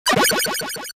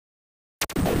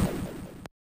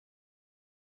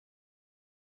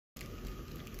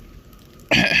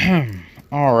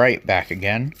Alright, back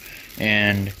again,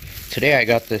 and today I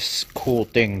got this cool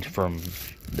thing from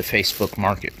the Facebook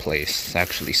Marketplace. It's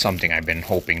actually something I've been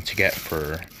hoping to get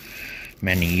for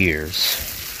many years.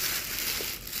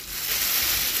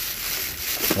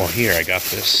 Well, here I got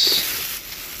this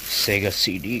Sega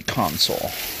CD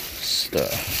console. It's the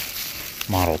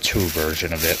Model 2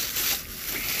 version of it.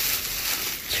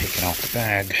 Taking out the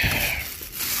bag.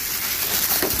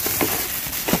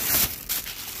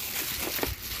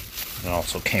 It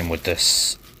also came with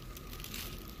this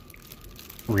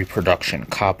reproduction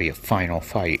copy of Final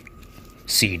Fight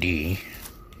CD.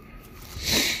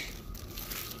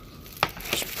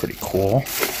 It's pretty cool.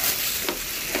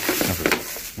 Never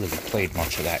really played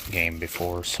much of that game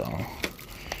before, so.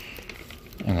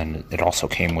 And then it also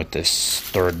came with this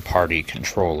third-party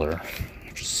controller.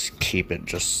 Just keep it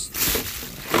just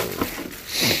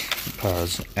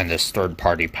because, and this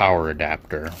third-party power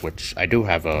adapter, which I do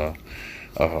have an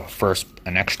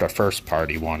extra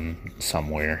first-party one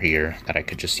somewhere here that I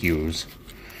could just use,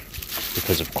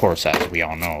 because of course, as we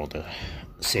all know, the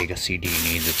Sega CD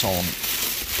needs its own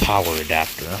power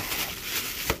adapter.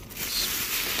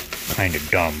 It's kind of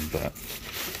dumb, but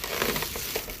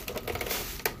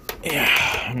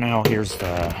yeah. Now here's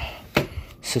the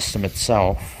system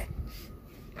itself.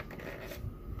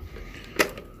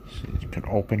 So you can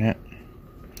open it.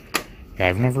 Yeah,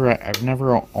 I've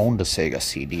never owned a Sega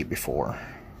CD before,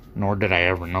 nor did I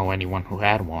ever know anyone who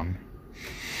had one.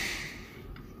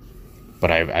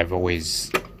 But I've always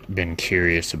been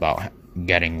curious about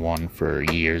getting one for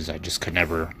years. I just could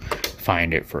never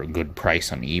find it for a good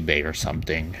price on eBay or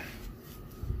something.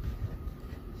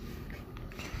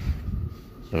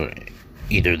 So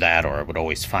either that, or I would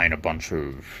always find a bunch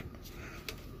of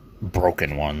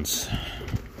broken ones.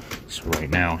 So right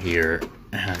now here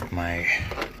I have my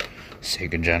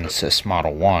Sega Genesis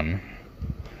Model 1.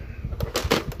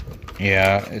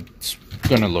 Yeah, it's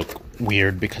gonna look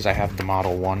weird because I have the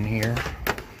Model 1 here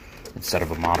instead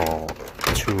of a Model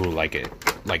 2 like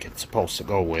it's supposed to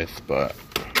go with, but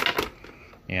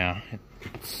yeah,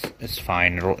 it's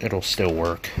fine. It'll still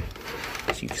work.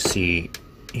 As you can see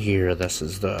here, this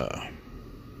is the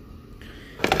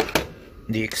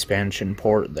expansion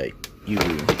port that you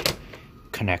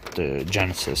connect the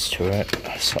Genesis to it.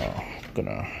 So I'm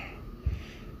gonna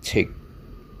take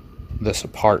this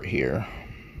apart here.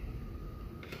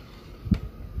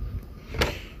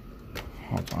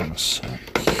 Hold on a sec.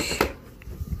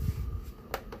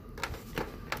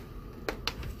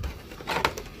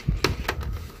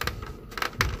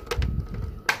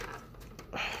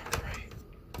 Alright.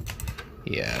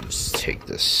 Yeah, just take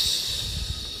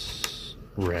this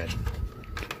red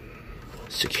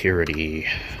security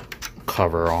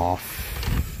cover off.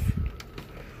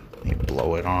 Let me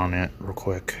blow it on it real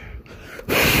quick.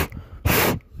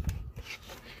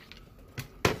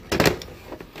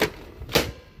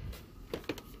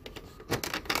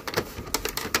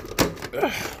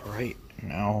 Right,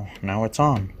 now it's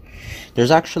on. There's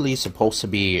actually supposed to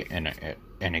be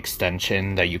an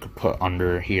extension that you could put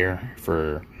under here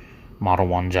for Model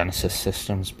 1 Genesis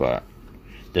systems, but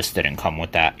this didn't come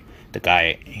with that. The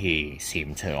guy, he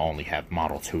seemed to only have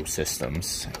Model 2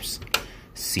 systems. I've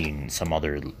seen some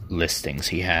other listings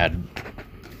he had,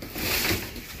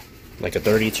 like a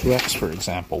 32X, for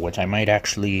example, which I might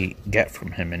actually get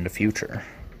from him in the future.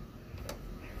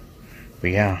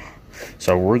 But yeah,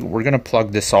 so we're gonna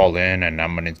plug this all in, and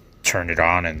I'm gonna turn it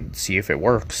on and see if it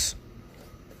works.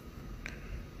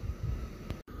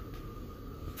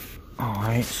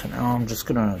 Alright, so now I'm just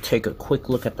gonna take a quick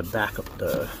look at the back of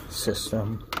the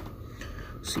system.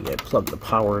 See, I plugged the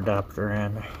power adapter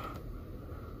in.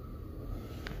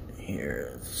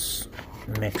 Here's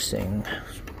mixing,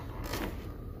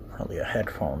 probably a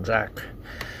headphone jack,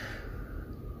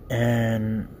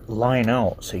 and line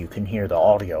out so you can hear the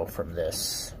audio from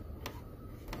this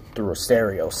through a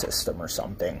stereo system or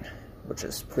something, which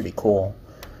is pretty cool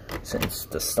since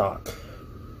the stock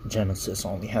Genesis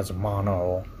only has a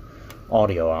mono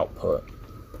audio output,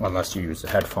 unless you use the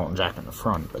headphone jack in the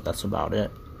front, but that's about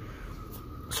it.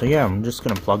 So yeah, I'm just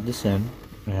gonna plug this in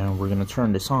and we're gonna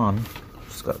turn this on.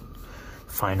 Just gotta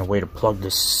find a way to plug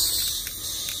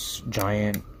this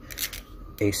giant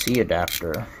AC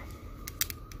adapter.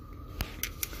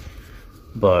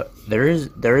 But there is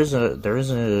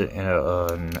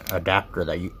an adapter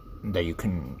that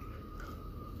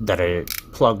it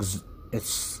plugs.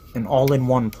 It's an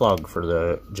all-in-one plug for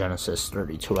the Genesis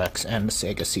 32X and the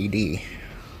Sega CD,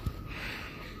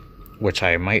 which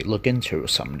I might look into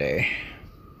someday.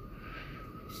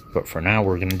 But for now,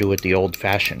 we're gonna do it the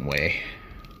old-fashioned way.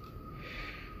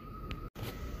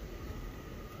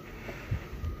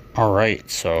 Alright,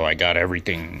 so I got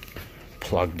everything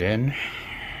plugged in.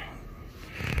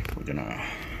 We're gonna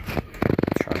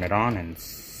turn it on and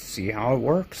see how it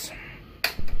works.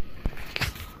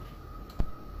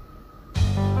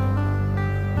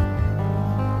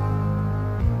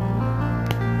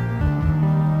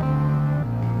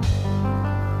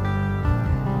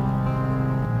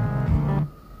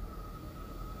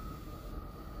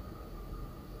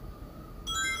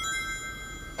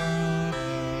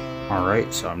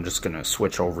 Alright, so I'm just gonna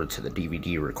switch over to the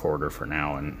DVD recorder for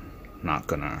now and not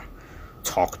gonna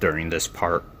talk during this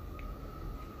part.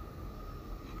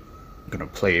 I'm gonna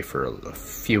play for a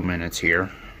few minutes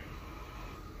here.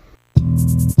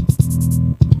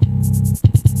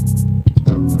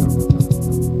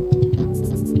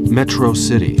 Metro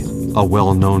City, a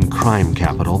well-known crime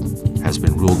capital, has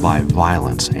been ruled by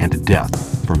violence and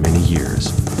death for many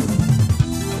years.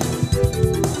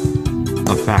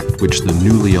 A fact which the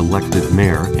newly elected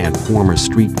mayor and former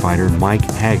street fighter Mike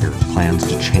Hager plans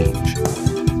to change.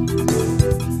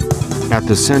 At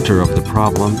the center of the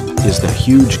problem is the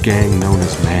huge gang known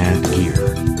as Mad Gear.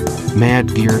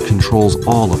 Mad Gear controls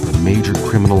all of the major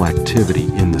criminal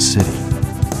activity in the city.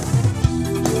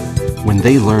 When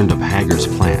they learned of Hager's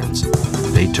plans,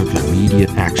 they took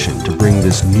immediate action to bring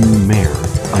this new mayor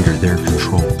under their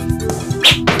control.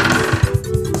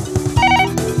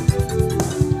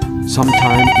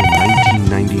 Sometime in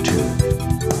 1992.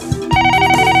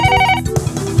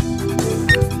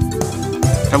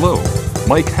 Hello,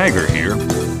 Mike Hager here.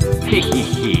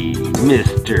 Hee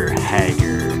Mr.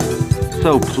 Hager.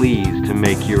 So pleased to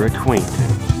make your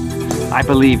acquaintance. I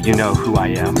believe you know who I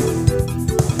am.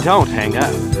 Don't hang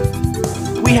up.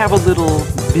 We have a little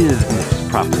business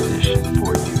proposition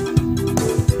for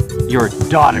you. Your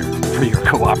daughter for your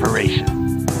cooperation.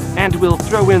 And we'll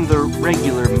throw in the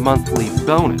regular monthly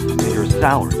bonus to your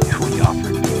salary we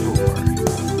offered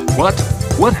before. What?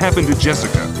 What happened to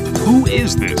Jessica? Who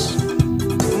is this?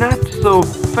 Not so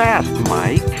fast,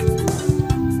 Mike.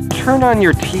 Turn on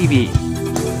your TV.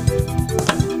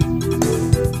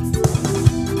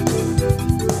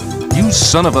 You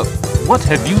son of a... What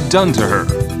have you done to her?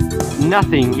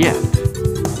 Nothing yet,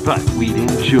 but we'd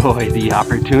enjoy the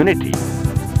opportunity.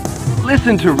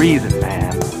 Listen to reason,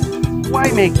 man. Why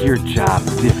make your job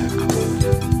difficult?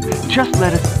 Just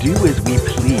let us do as we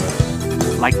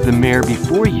please, like the mayor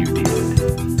before you did.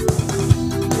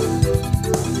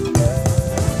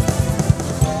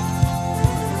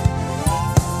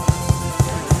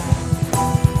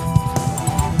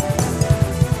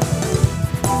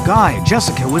 Guy,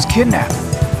 Jessica was kidnapped.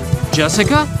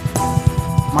 Jessica?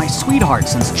 My sweetheart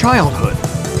since childhood.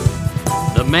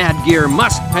 The Mad Gear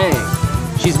must pay.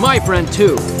 She's my friend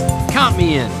too. Count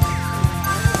me in.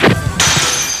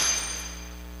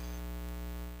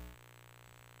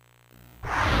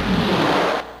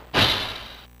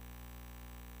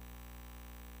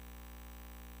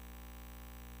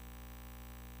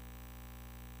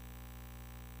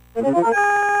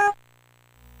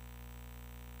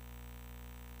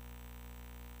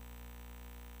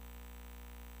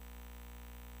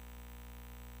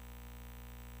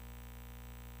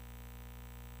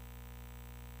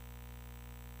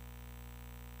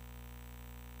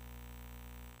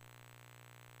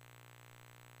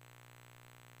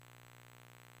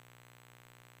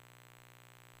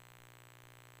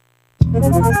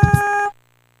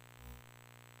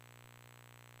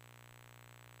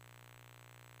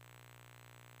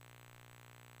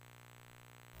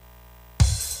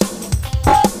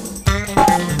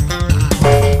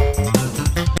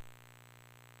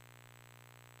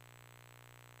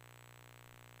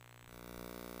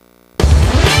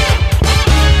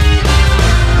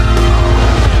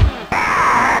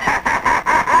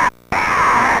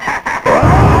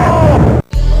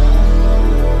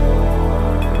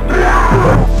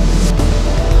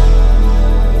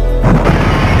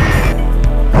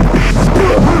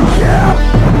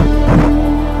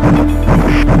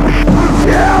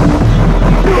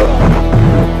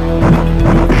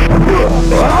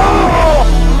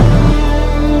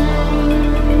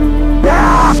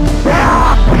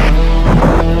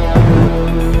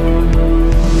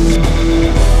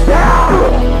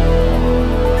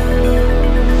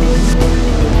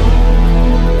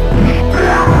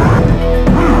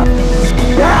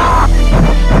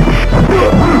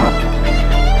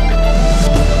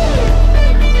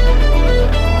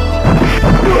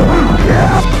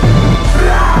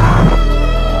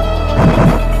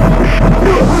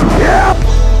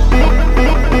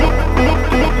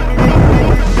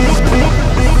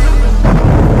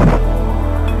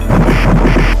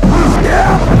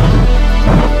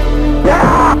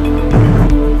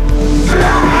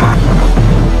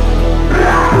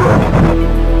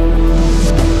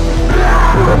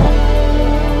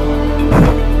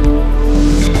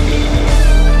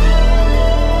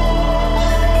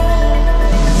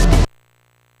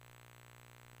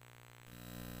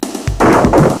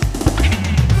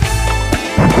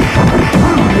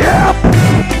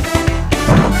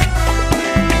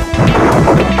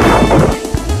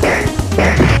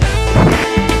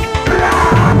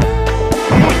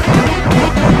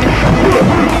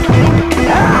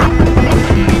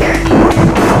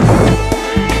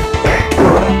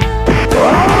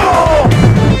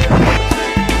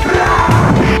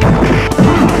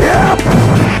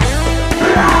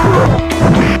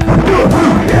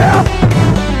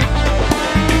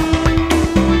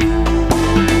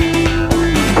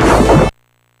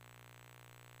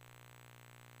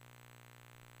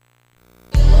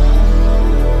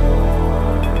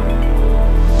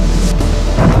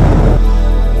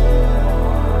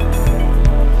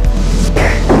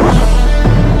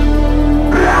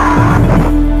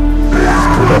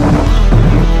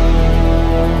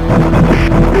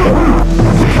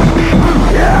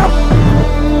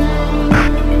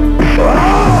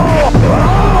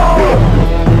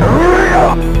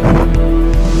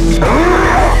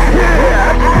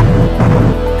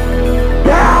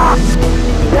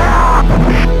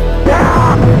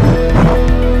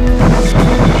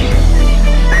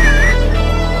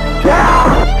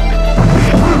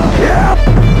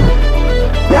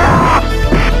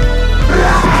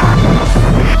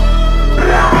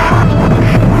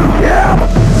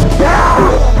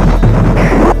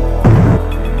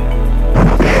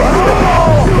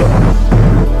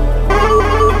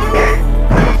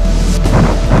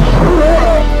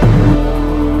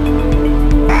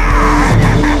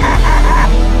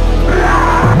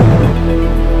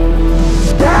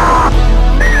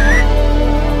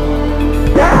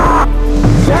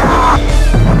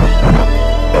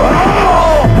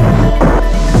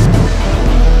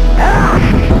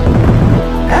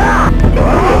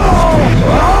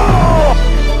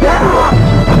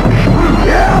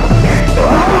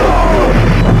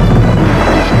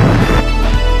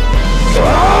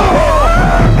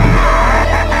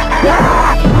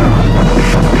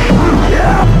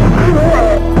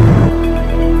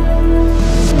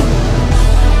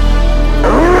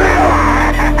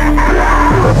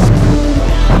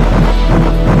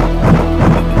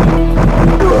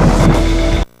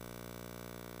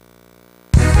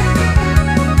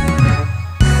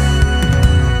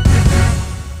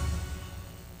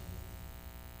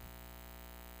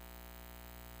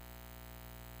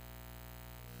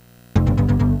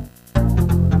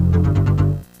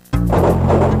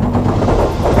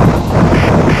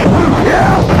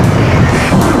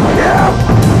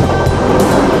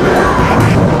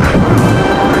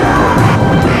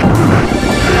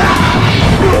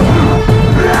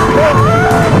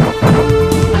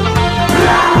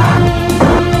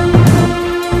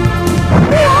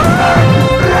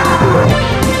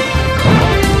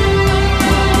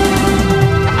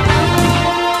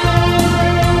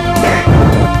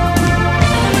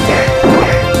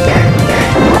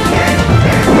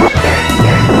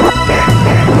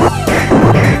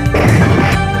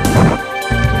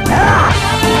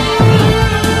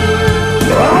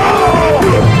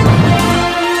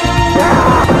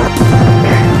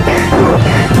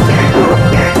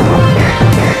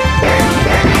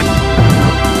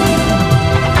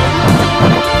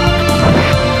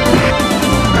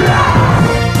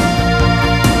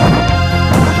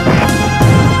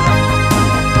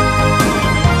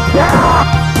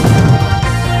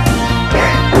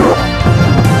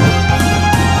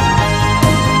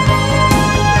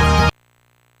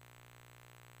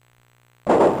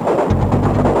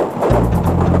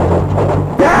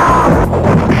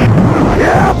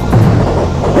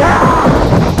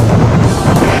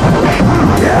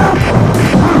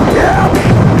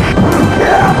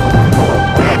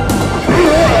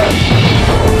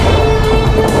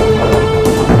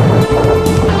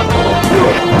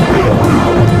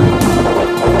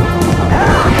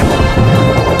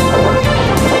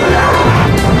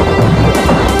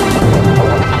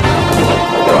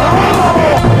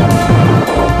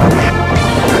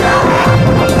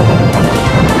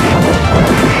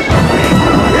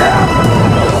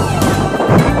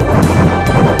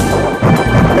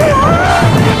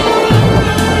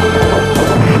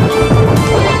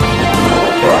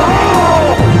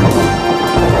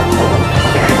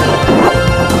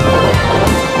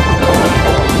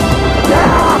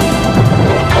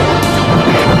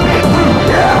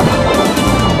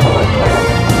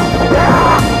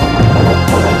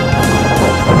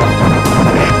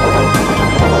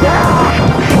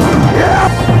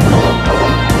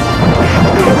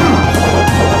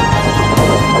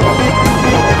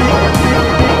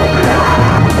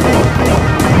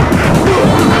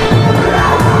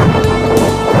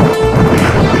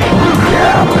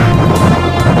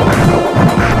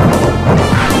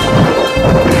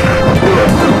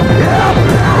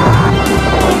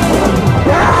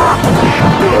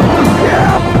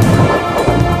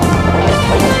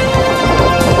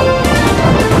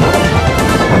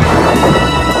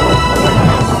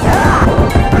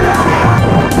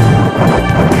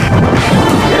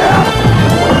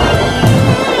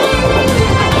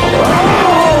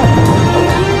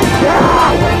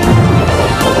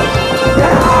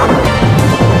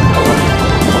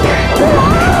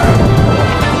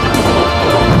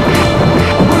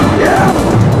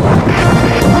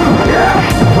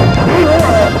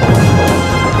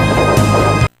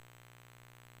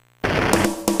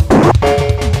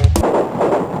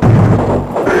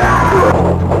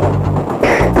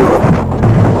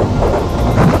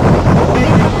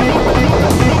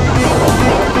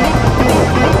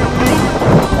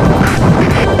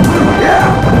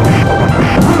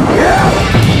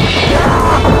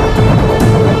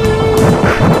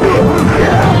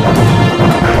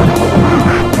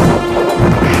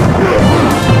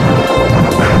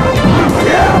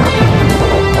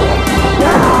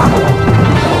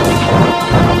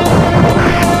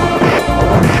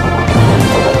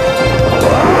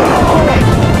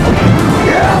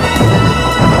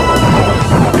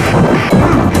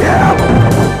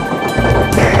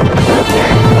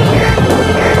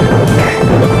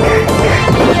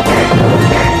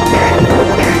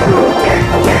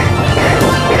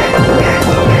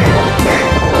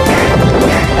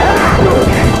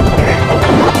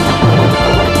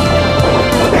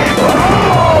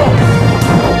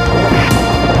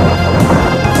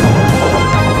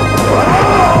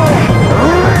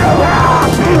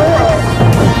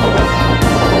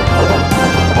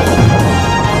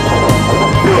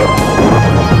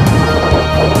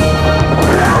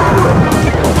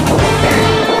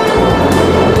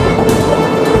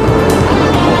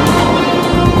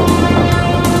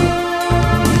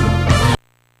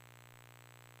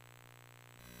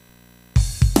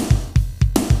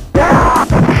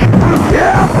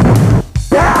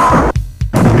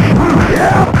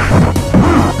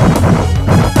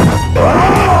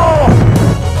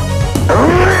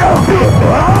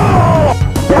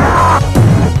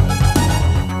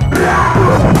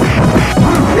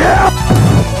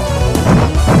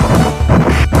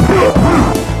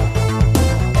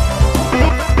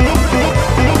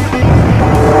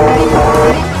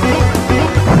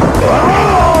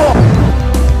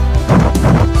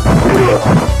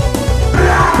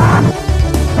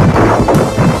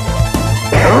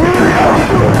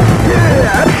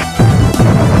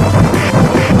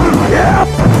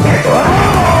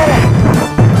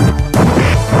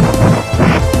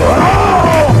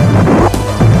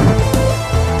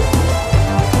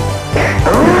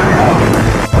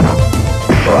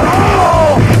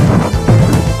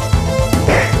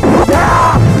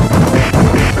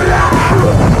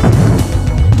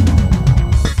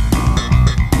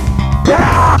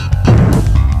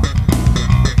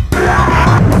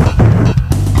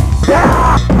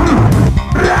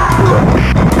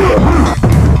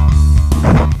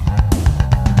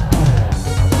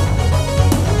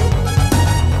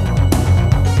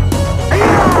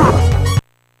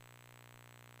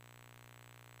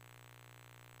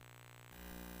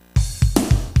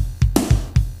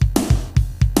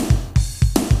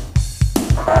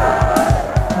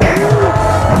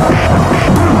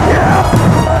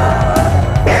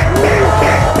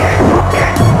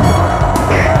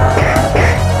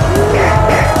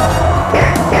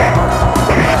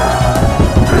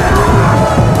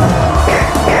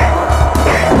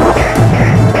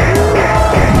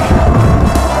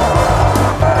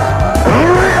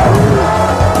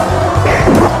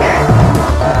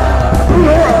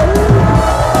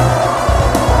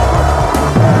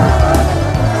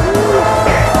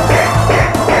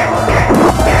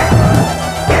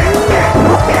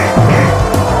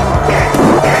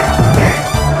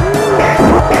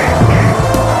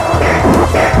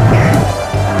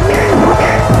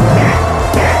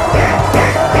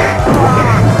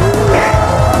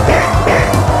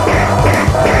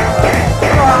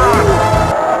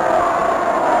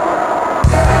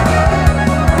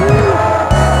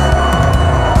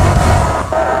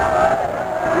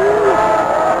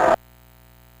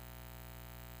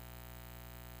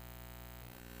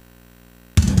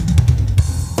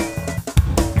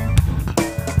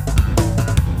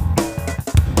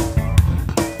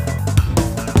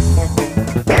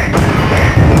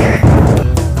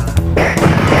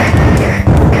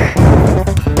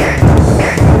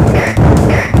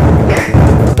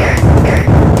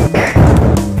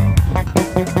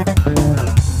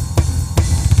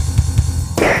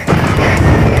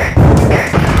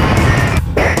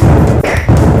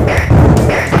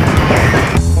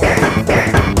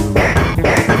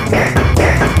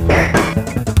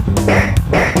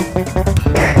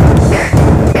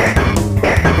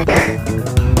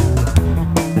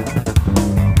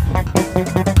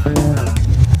 Yeah!